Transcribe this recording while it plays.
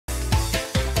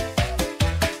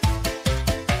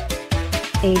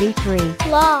83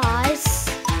 plus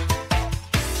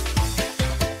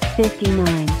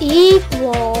 59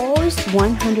 equals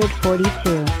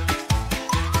 142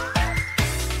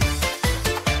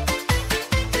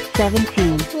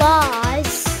 17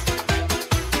 plus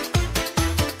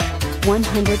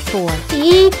 104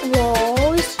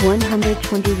 equals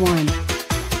 121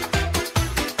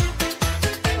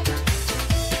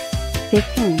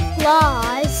 15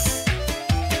 plus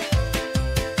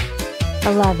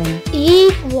 11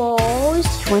 equals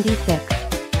 26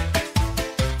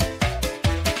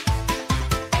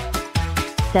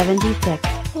 76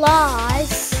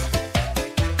 plus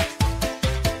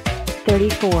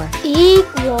 34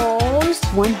 equals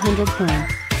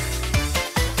 110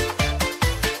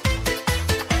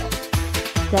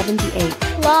 78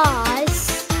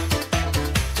 plus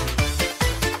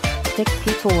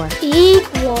 64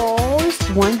 equals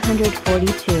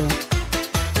 142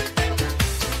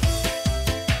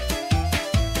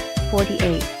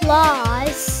 48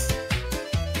 plus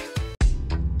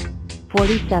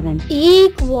 47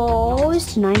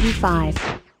 equals 95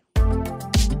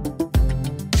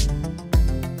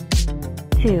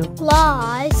 2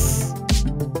 plus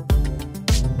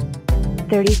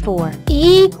 34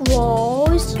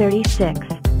 equals 36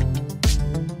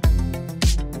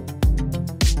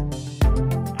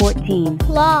 14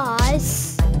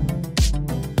 plus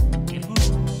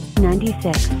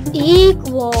 96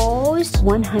 equals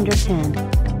 110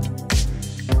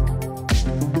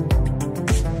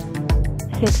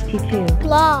 62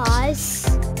 plus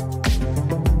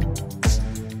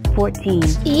 14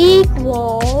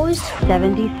 equals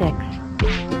 76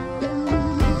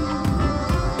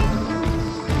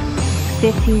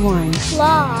 51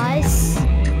 plus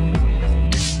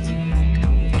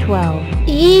 12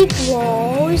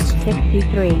 equals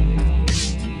 63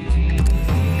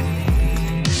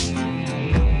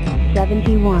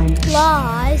 71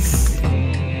 plus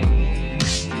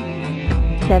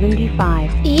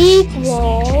 75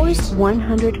 equals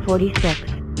 146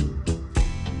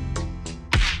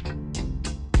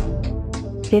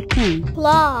 15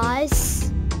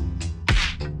 plus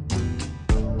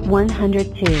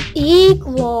 102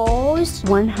 equals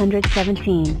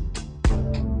 117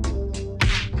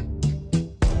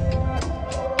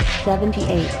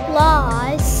 78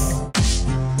 plus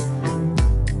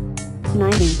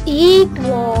 90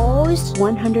 equals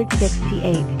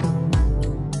 168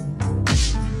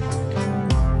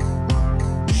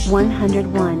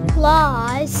 101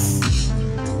 plus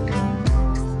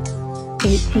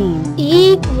 18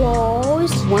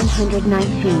 equals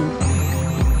 119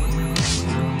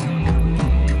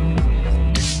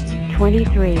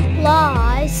 23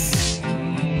 plus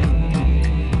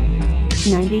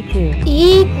 92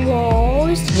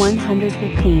 equals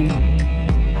 115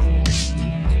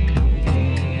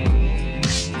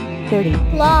 30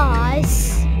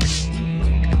 plus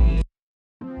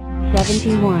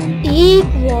 71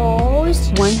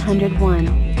 equals 101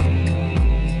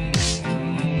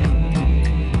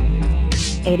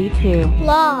 82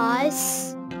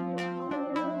 plus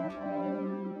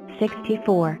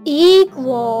 64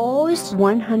 equals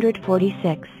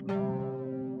 146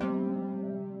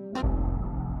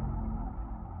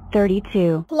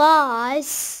 32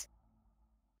 plus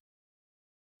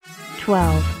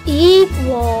 12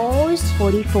 equals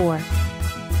 44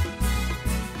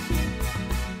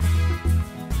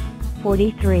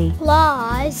 43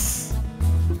 plus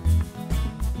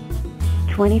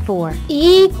 24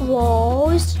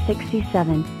 equals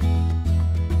 67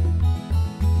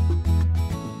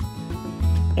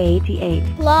 88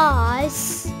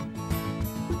 plus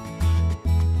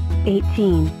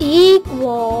 18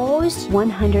 equals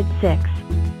 106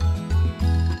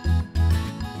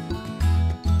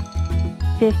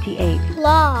 58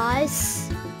 plus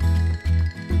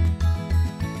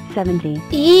 70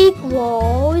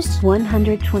 equals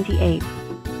 128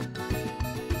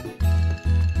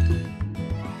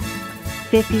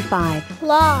 55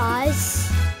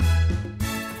 plus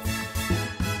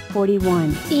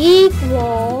 41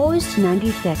 equals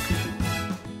 96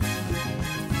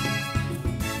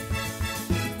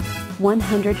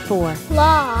 104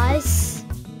 plus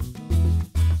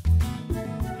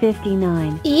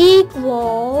 59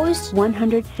 equals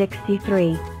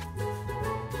 163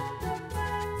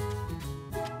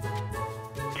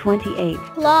 28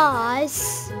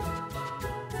 plus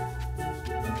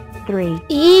 3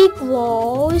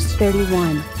 equals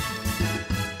 31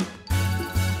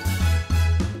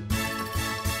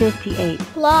 58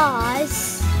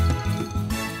 plus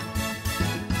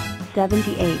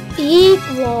 78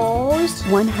 equals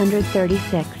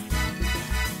 136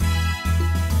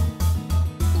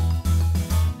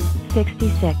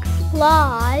 66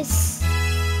 plus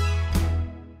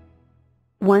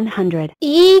 100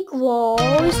 equals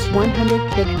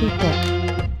 166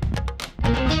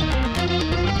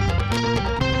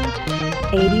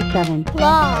 87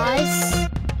 plus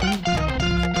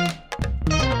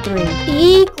 3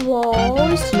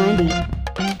 equals 90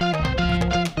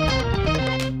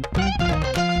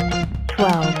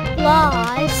 12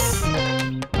 plus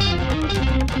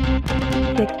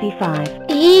 65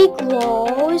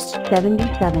 equals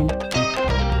 77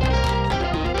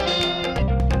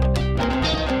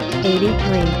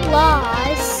 83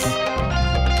 plus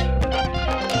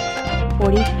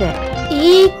 46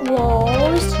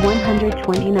 equals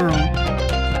 129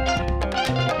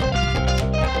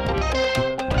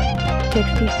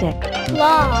 66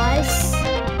 plus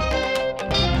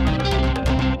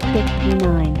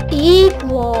 69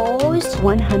 equals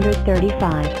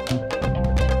 135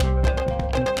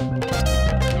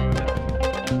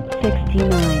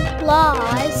 69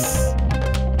 plus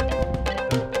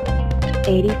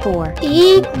 84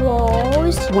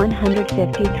 equals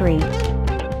 153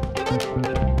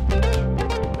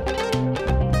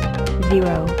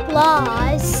 0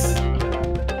 plus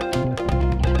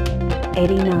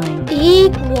 89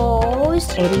 equals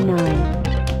 89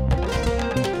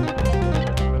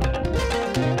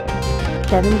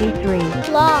 73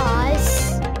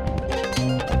 plus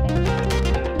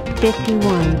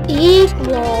 51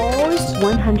 equals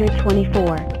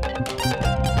 124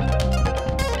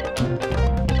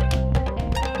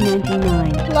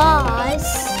 99 plus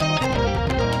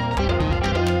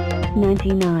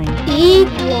 99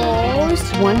 equals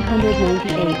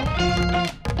 198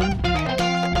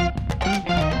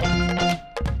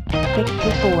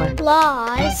 64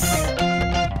 plus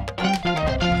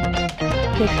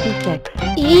 66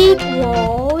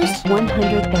 equals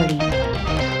 130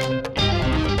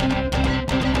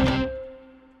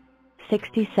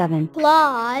 67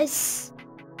 plus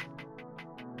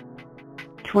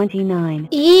 29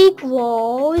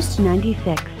 equals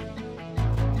 96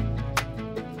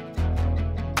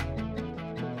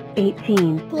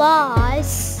 18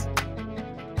 plus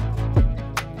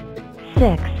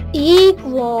 6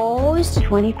 equals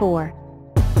 24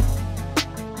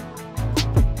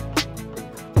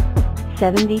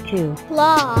 72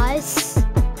 plus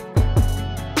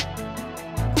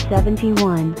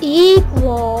 71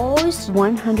 equals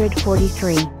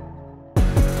 143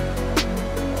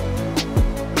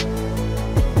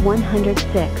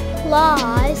 106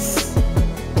 plus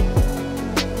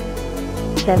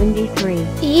 73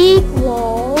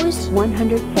 equals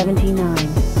 179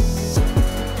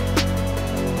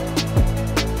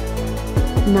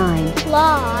 9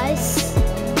 plus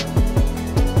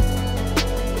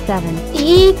 7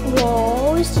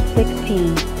 equals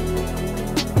 16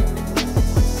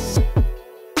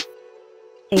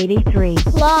 83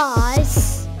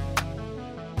 plus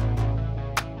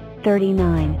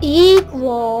 39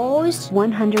 equals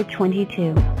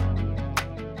 122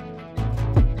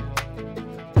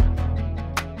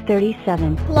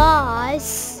 37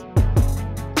 plus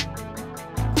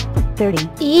 30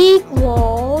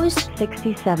 equals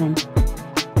 67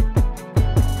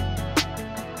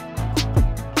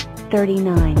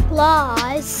 39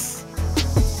 plus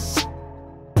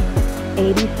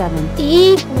 87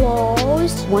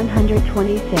 equals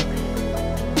 126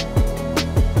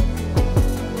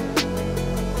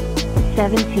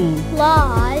 17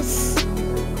 plus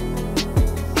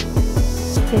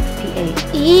 68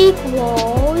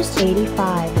 equals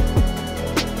 85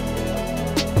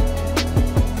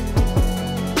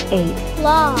 8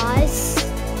 plus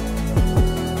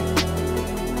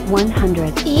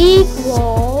 100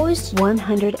 equals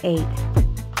 108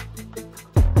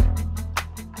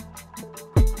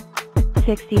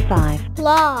 65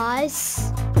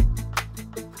 plus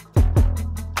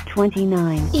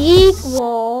 29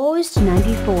 equals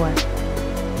 94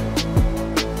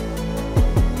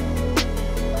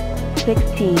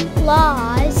 16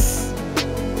 plus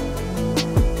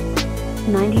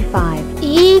 95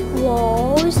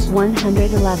 equals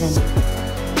 111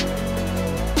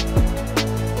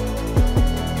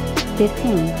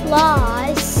 15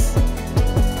 plus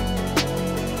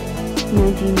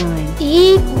 99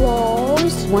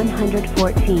 equals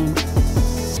 114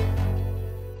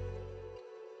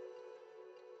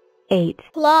 8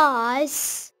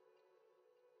 plus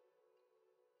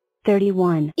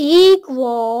 31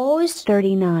 equals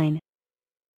 39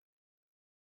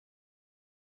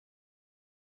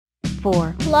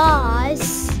 4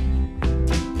 plus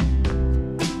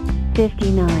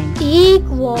 59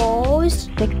 equals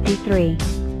 63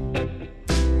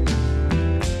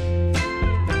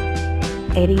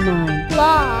 89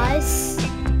 plus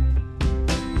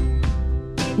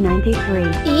 93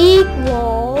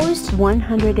 equals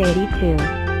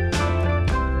 182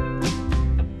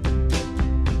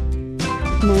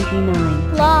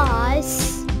 99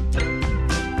 plus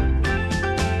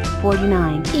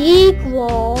 49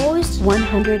 equals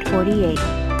 148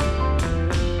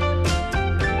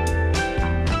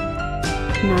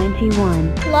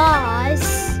 91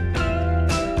 plus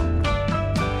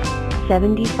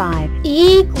 75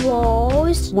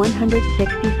 equals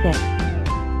 166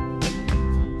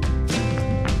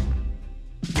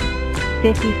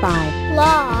 55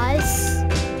 plus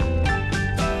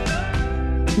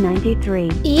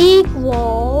 93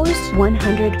 equals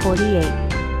 148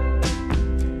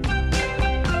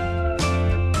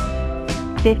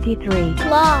 53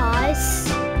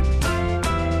 plus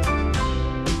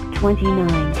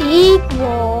 29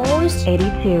 equals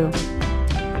 82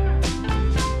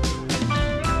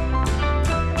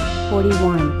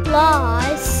 41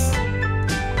 plus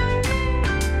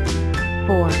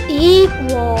 4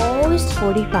 equals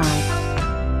 45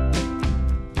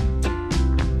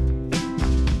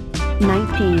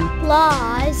 19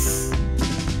 plus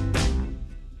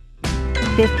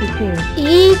 52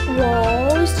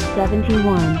 equals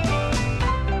 71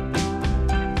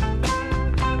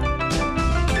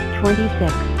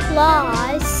 26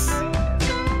 plus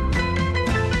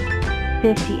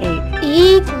 58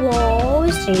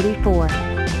 equals 84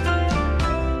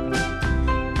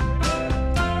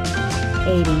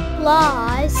 80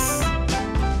 plus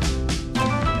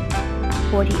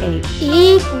 48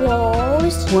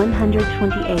 equals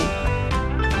 128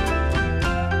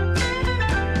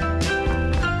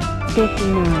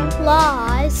 59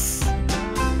 plus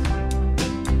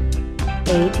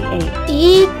 88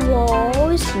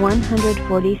 equals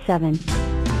 147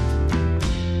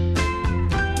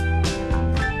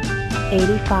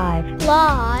 85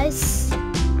 plus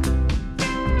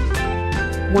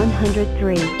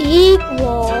 103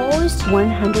 equals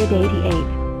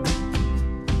 188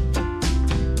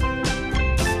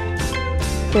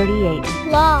 38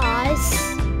 plus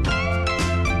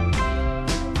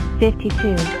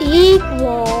 52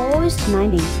 equals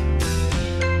 90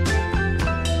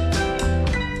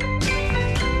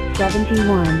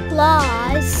 71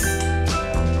 plus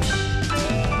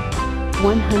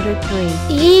 103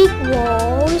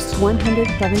 equals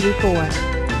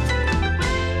 174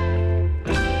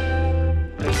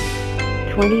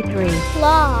 23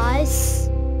 plus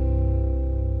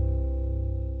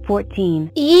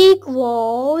 14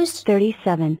 equals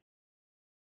 37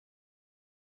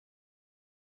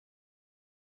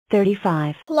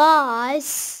 35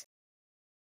 plus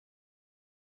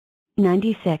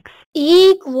 96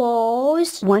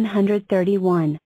 equals 131